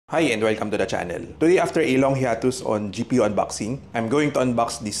Hi and welcome to the channel. Today, after a long hiatus on GPU unboxing, I'm going to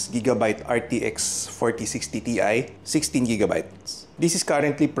unbox this Gigabyte RTX 4060 Ti 16GB. This is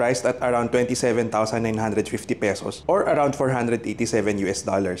currently priced at around 27,950 pesos or around 487 US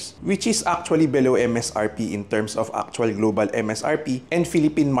dollars, which is actually below MSRP in terms of actual global MSRP and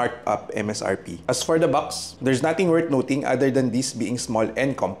Philippine marked up MSRP. As for the box, there's nothing worth noting other than this being small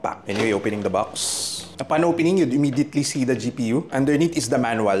and compact. Anyway, opening the box. Upon opening, you'd immediately see the GPU. Underneath is the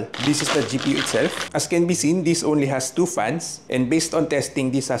manual. This is the GPU itself. As can be seen, this only has 2 fans, and based on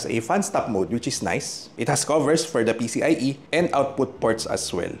testing, this has a fan stop mode, which is nice. It has covers for the PCIe and output ports as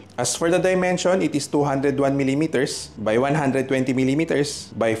well. As for the dimension, it is 201mm by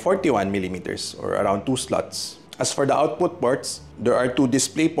 120mm by 41mm, or around 2 slots. As for the output ports, there are 2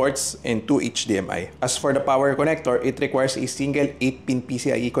 display ports and 2 HDMI. As for the power connector, it requires a single 8-pin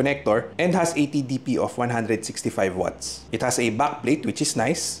PCIe connector and has a TDP of 165 watts. It has a backplate, which is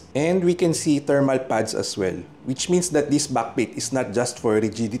nice, and we can see thermal pads as well, which means that this backplate is not just for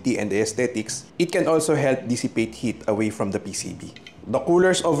rigidity and aesthetics, it can also help dissipate heat away from the PCB. The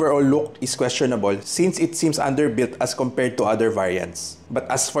cooler's overall look is questionable since it seems underbuilt as compared to other variants. But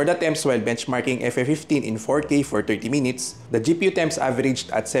as for the temps while benchmarking FF15 in 4K for 30 minutes, the GPU temps averaged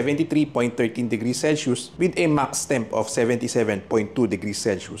at 73.13 degrees Celsius with a max temp of 77.2 degrees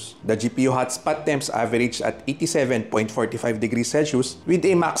Celsius. The GPU hotspot temps averaged at 87.45 degrees Celsius with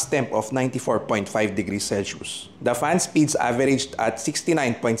a max temp of 94.5 degrees Celsius. The fan speeds averaged at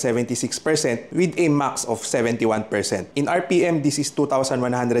 69.76% with a max of 71%. In RPM, this is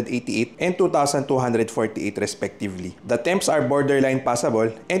 2,188 and 2,248 respectively. The temps are borderline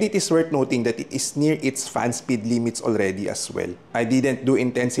passable, and it is worth noting that it is near its fan speed limits already as well. I didn't do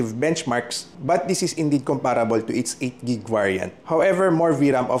intensive benchmarks, but this is indeed comparable to its 8GB variant. However, more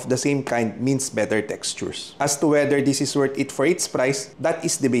VRAM of the same kind means better textures. As to whether this is worth it for its price, that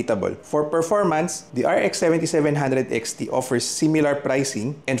is debatable. For performance, the RX 7700 XT offers similar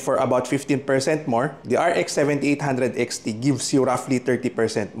pricing, and for about 15% more, the RX 7800 XT gives you roughly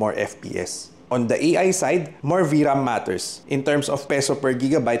 30% more FPS. On the AI side, more VRAM matters. In terms of peso per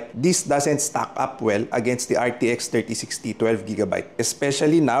gigabyte, this doesn't stack up well against the RTX 3060 12GB,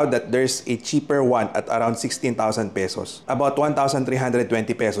 especially now that there's a cheaper one at around 16,000 pesos, about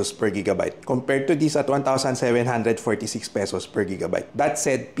 1,320 pesos per gigabyte, compared to this at 1,746 pesos per gigabyte. That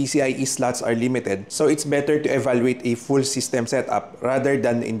said, PCIe slots are limited, so it's better to evaluate a full system setup rather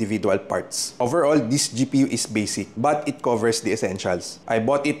than individual parts. Overall, this GPU is basic, but it covers the essentials. I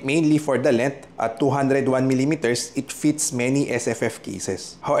bought it mainly for the length. At 201mm, it fits many SFF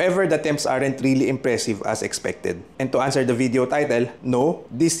cases. However, the temps aren't really impressive as expected. And to answer the video title, no,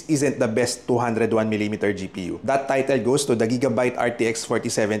 this isn't the best 201mm GPU. That title goes to the Gigabyte RTX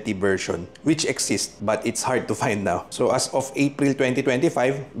 4070 version, which exists, but it's hard to find now. So as of April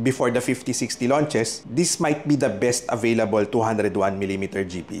 2025, before the 5060 launches, this might be the best available 201mm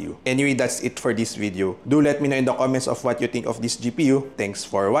GPU. Anyway, that's it for this video. Do let me know in the comments of what you think of this GPU. Thanks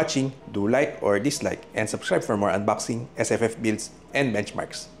for watching. Do like or dislike and subscribe for more unboxing, SFF builds, and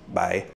benchmarks. Bye!